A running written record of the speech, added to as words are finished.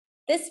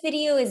This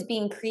video is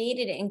being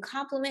created in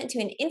complement to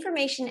an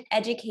information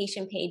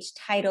education page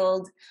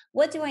titled,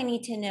 "What Do I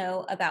Need to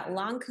Know About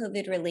Long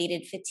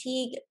COVID-Related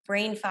Fatigue,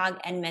 Brain Fog,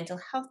 and Mental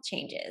Health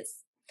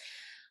Changes?"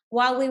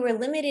 While we were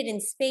limited in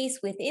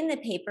space within the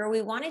paper,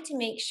 we wanted to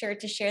make sure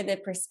to share the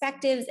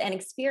perspectives and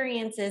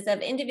experiences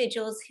of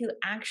individuals who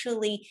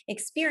actually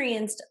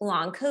experienced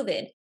long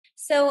COVID.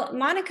 So,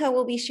 Monica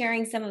will be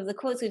sharing some of the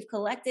quotes we've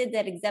collected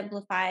that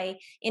exemplify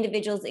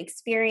individuals'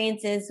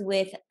 experiences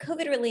with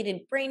COVID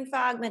related brain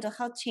fog, mental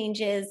health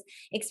changes,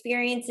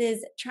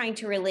 experiences trying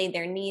to relay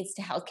their needs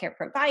to healthcare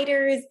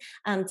providers,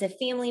 to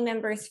family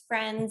members,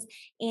 friends,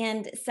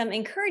 and some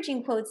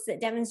encouraging quotes that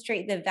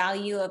demonstrate the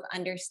value of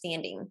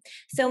understanding.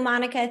 So,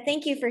 Monica,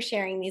 thank you for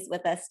sharing these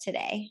with us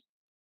today.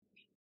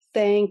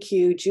 Thank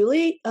you,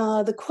 Julie.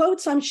 The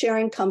quotes I'm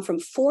sharing come from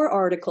 4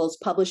 articles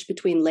published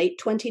between late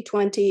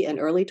 2020 and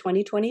early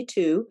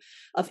 2022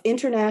 of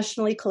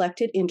internationally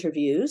collected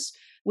interviews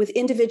with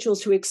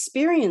individuals who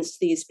experienced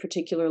these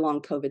particular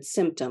long COVID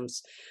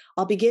symptoms.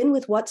 I'll begin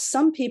with what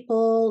some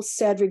people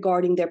said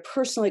regarding their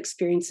personal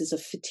experiences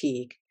of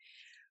fatigue.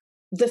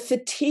 The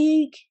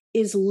fatigue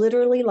is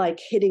literally like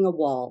hitting a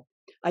wall.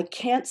 I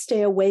can't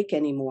stay awake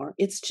anymore.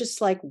 It's just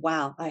like,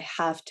 wow, I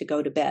have to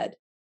go to bed.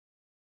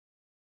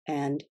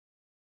 And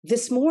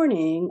this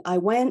morning, I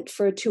went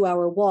for a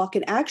 2-hour walk,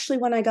 and actually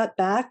when I got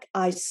back,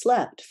 I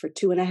slept for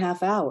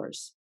 2.5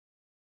 hours.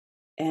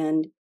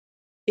 And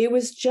it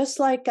was just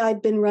like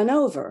I'd been run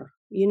over.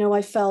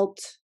 I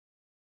felt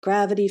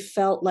gravity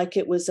felt like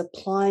it was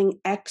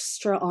applying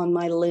extra on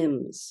my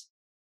limbs.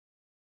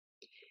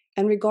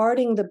 And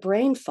regarding the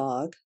brain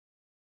fog,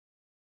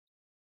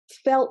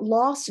 felt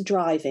lost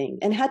driving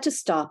and had to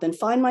stop and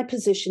find my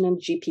position in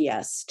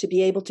GPS to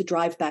be able to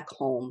drive back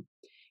home.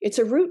 It's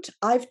a route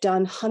I've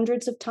done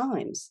hundreds of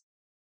times.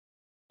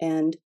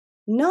 And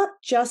not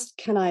just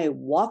can I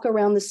walk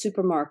around the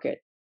supermarket,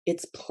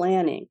 it's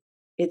planning,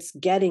 it's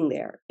getting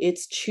there,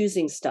 it's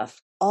choosing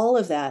stuff. All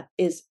of that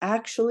is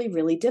actually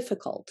really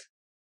difficult.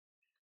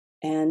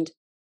 And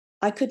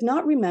I could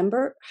not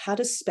remember how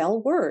to spell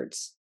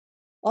words.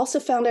 Also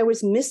found I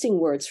was missing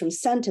words from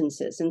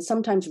sentences and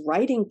sometimes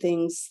writing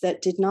things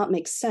that did not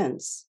make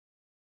sense.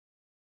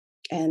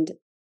 And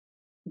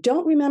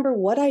don't remember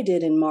what I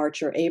did in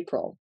March or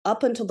April.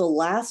 Up until the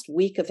last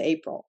week of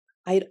April,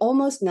 I had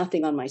almost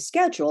nothing on my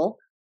schedule.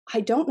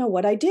 I don't know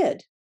what I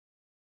did.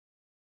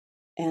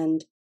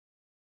 And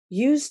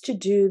used to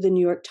do the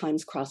New York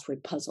Times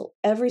crossword puzzle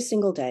every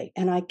single day,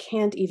 and I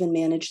can't even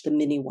manage the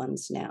mini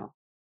ones now.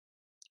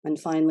 And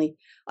finally,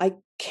 I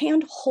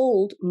can't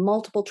hold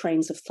multiple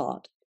trains of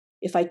thought.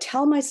 If I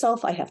tell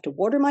myself I have to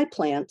water my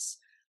plants,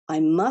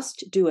 I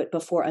must do it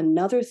before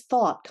another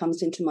thought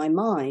comes into my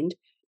mind,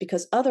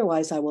 because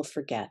otherwise I will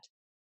forget.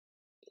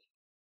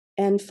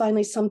 And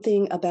finally,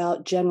 something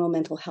about general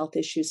mental health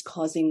issues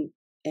causing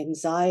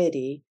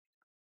anxiety.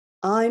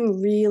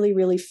 I'm really,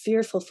 really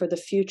fearful for the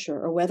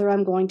future, or whether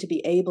I'm going to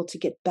be able to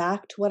get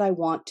back to what I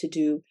want to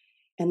do.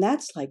 And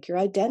that's like your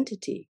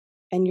identity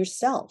and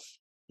yourself.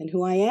 And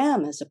who I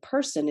am as a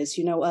person is,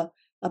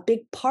 a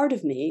big part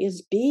of me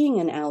is being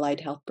an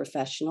allied health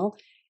professional.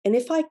 And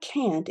if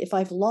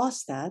I've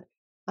lost that,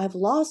 I've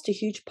lost a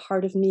huge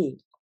part of me.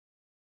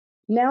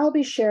 Now I'll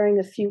be sharing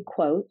a few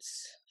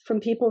quotes from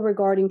people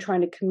regarding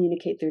trying to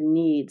communicate their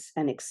needs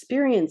and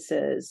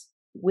experiences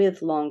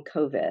with long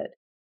COVID.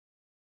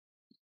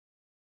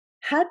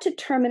 Had to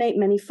terminate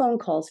many phone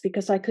calls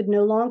because I could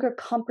no longer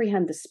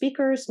comprehend the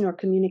speakers nor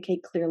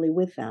communicate clearly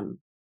with them.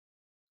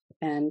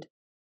 And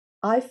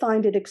I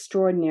find it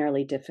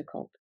extraordinarily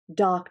difficult.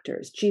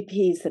 Doctors,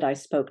 GPs that I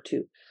spoke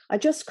to, I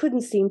just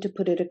couldn't seem to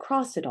put it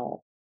across at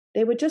all.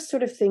 They would just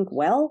sort of think,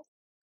 well,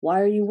 why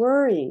are you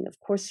worrying? Of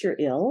course you're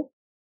ill.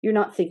 You're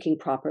not thinking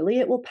properly.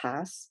 It will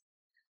pass.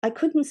 I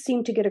couldn't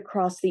seem to get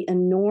across the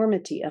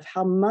enormity of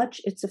how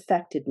much it's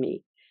affected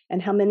me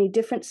and how many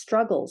different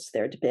struggles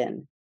there'd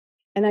been.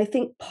 And I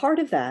think part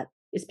of that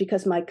is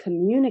because my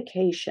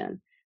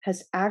communication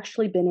has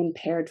actually been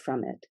impaired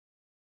from it.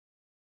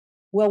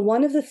 Well,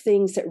 one of the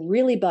things that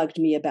really bugged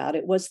me about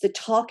it was the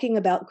talking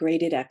about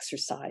graded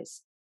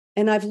exercise.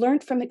 And I've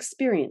learned from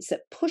experience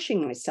that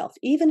pushing myself,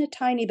 even a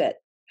tiny bit,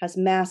 has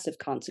massive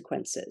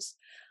consequences.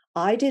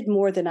 I did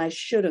more than I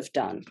should have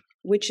done,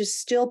 which is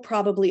still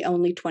probably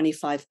only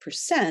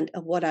 25%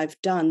 of what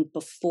I've done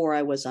before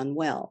I was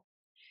unwell.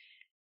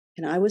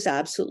 And I was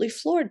absolutely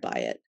floored by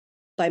it.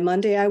 By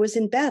Monday, I was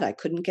in bed. I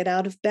couldn't get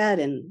out of bed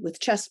and with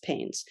chest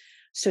pains.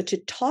 So to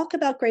talk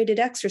about graded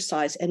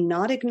exercise and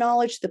not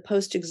acknowledge the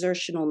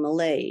post-exertional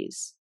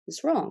malaise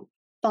is wrong.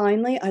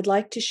 Finally, I'd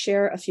like to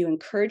share a few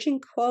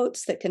encouraging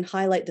quotes that can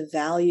highlight the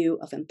value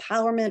of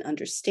empowerment,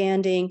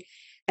 understanding,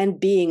 and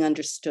being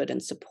understood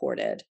and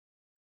supported.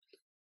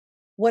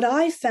 What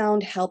I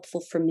found helpful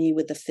for me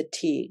with the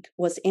fatigue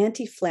was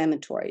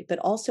anti-inflammatory, but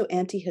also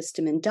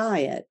antihistamine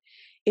diet.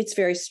 It's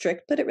very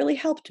strict, but it really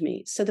helped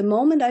me. So the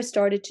moment I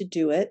started to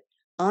do it,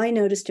 I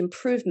noticed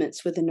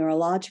improvements with the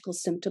neurological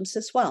symptoms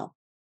as well.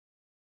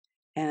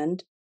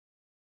 And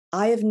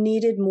I have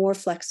needed more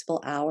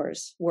flexible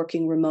hours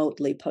working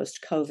remotely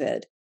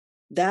post-COVID.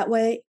 That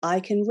way I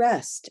can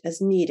rest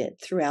as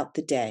needed throughout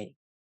the day.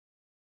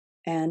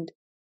 And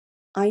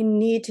I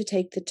need to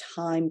take the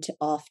time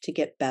off to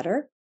get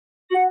better.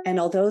 And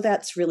although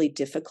that's really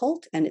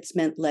difficult and it's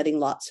meant letting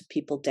lots of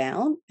people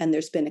down, and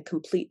there's been a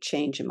complete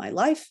change in my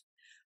life,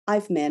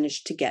 I've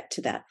managed to get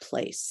to that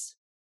place.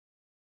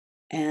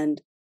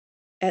 And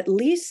at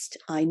least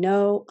I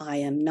know I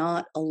am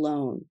not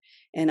alone.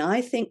 And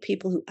I think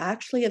people who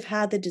actually have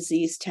had the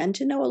disease tend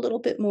to know a little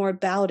bit more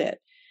about it.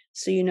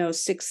 So,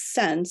 sixth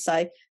sense,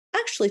 I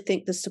actually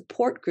think the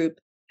support group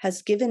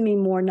has given me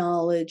more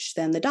knowledge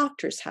than the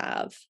doctors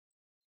have.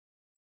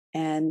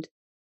 And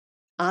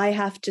I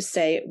have to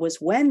say, it was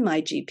when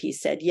my GP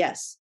said,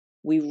 yes,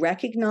 we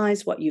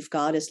recognize what you've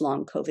got as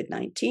long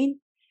COVID-19,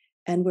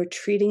 and we're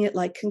treating it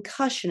like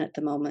concussion at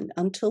the moment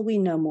until we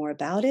know more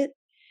about it.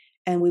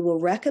 And we will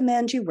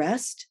recommend you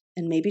rest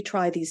and maybe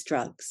try these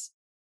drugs.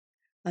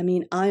 I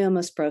mean, I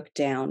almost broke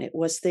down. It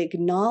was the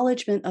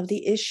acknowledgement of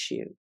the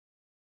issue.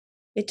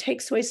 It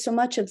takes away so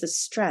much of the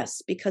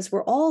stress because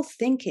we're all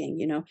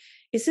thinking,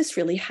 is this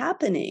really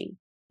happening?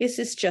 Is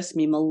this just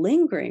me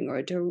malingering,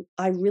 or do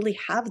I really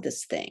have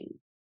this thing?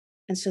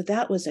 And so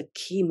that was a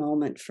key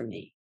moment for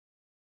me.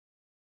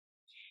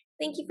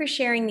 Thank you for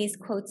sharing these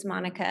quotes,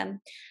 Monica.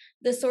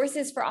 The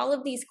sources for all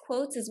of these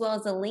quotes, as well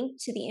as a link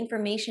to the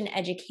information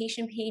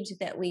education page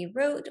that we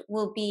wrote,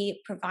 will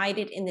be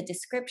provided in the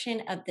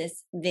description of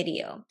this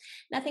video.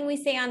 Nothing we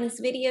say on this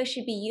video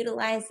should be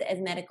utilized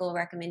as medical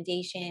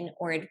recommendation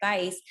or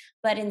advice,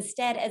 but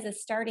instead as a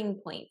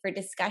starting point for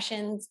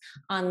discussions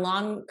on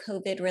long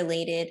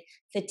COVID-related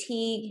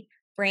fatigue,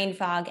 brain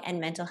fog, and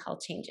mental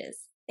health changes.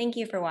 Thank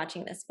you for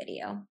watching this video.